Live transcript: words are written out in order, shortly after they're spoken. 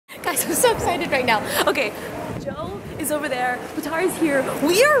Guys, I'm so excited right now. Okay, Joe is over there, Batara's here.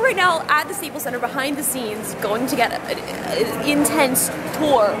 We are right now at the Staples Center behind the scenes going to get an intense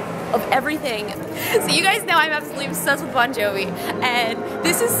tour of everything. So you guys know I'm absolutely obsessed with Bon Jovi, and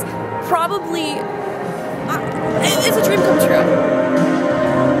this is probably, it's a dream come true.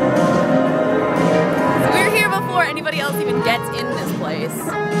 So we were here before anybody else even gets in this place.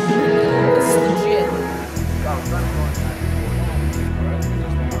 This is legit.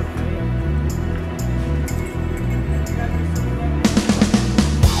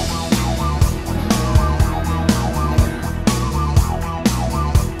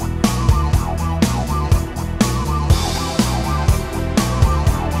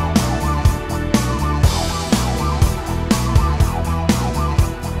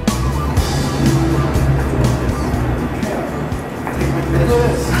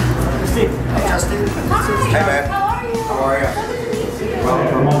 Hey man, how are you?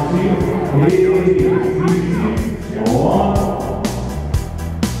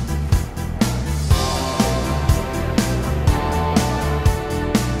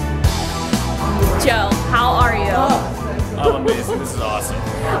 Joe, how are you? I'm amazing, this is awesome.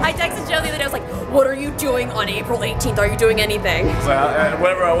 I texted Joe the other day, I was like, what are you doing on April 18th? Are you doing anything? So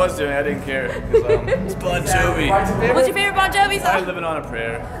whatever I was doing, I didn't care. It's Bon Jovi. What's your favorite Bon Jovi song? I'm living on a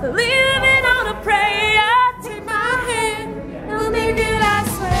prayer. Living on a prayer, take my hand, I'll make it, I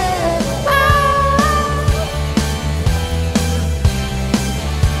swear.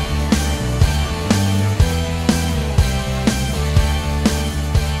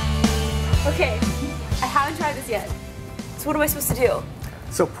 Okay, I haven't tried this yet. So what am I supposed to do?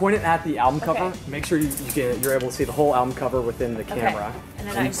 So point it at the album cover. Make sure you're able to see the whole album cover within the camera. Okay. And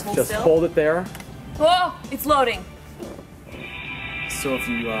then I just hold still? Hold it there. Oh, it's loading. So if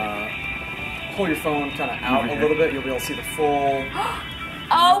you pull your phone kind of out a little bit, you'll be able to see the full...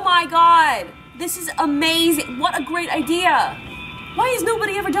 Oh my god! This is amazing! What a great idea! Why has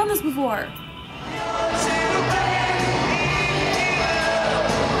nobody ever done this before?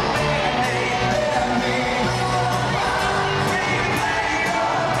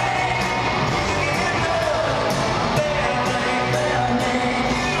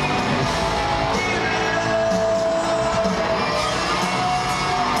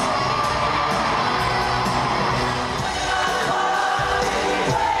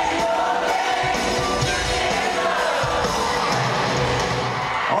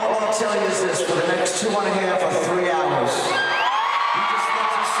 Tell you is this, for the next 2.5 or 3 hours, you just let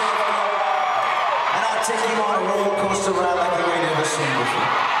yourself go, and I'll take you on a roller coaster ride like you ain't ever seen before.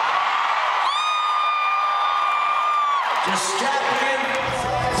 Just strap in.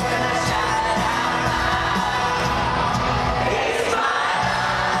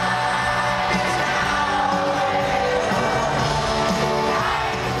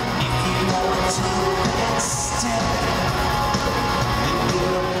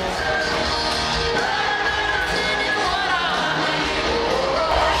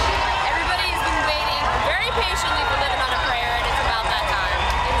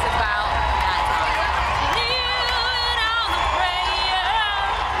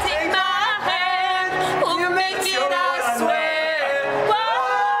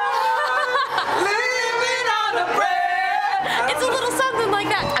 It's a little something like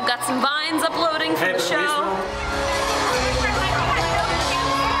that. I've got some vines uploading for the show.